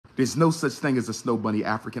There's no such thing as a snow bunny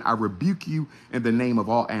African. I rebuke you in the name of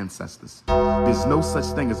all ancestors. There's no such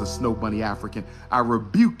thing as a snow bunny African. I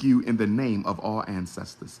rebuke you in the name of all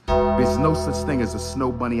ancestors. There's no such thing as a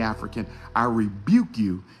snow bunny African. I rebuke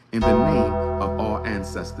you in the name of all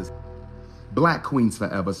ancestors. Black queens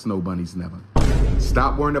forever, snow bunnies never.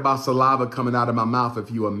 Stop worrying about saliva coming out of my mouth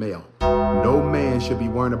if you a male. No man should be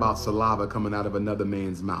worrying about saliva coming out of another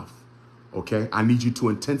man's mouth. Okay? I need you to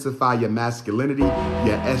intensify your masculinity.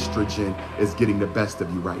 Your estrogen is getting the best of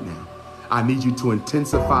you right now. I need you to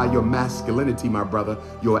intensify your masculinity, my brother.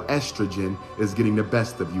 Your estrogen is getting the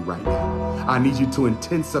best of you right now. I need you to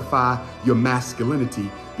intensify your masculinity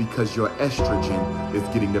because your estrogen is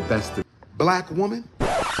getting the best of you. Black woman,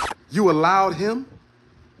 you allowed him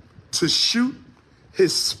to shoot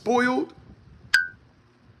his spoiled,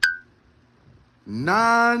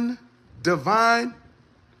 non-divine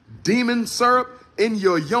demon syrup in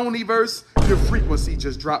your yoniverse. Your frequency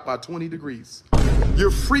just dropped by 20 degrees.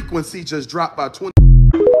 Your frequency just dropped by 20.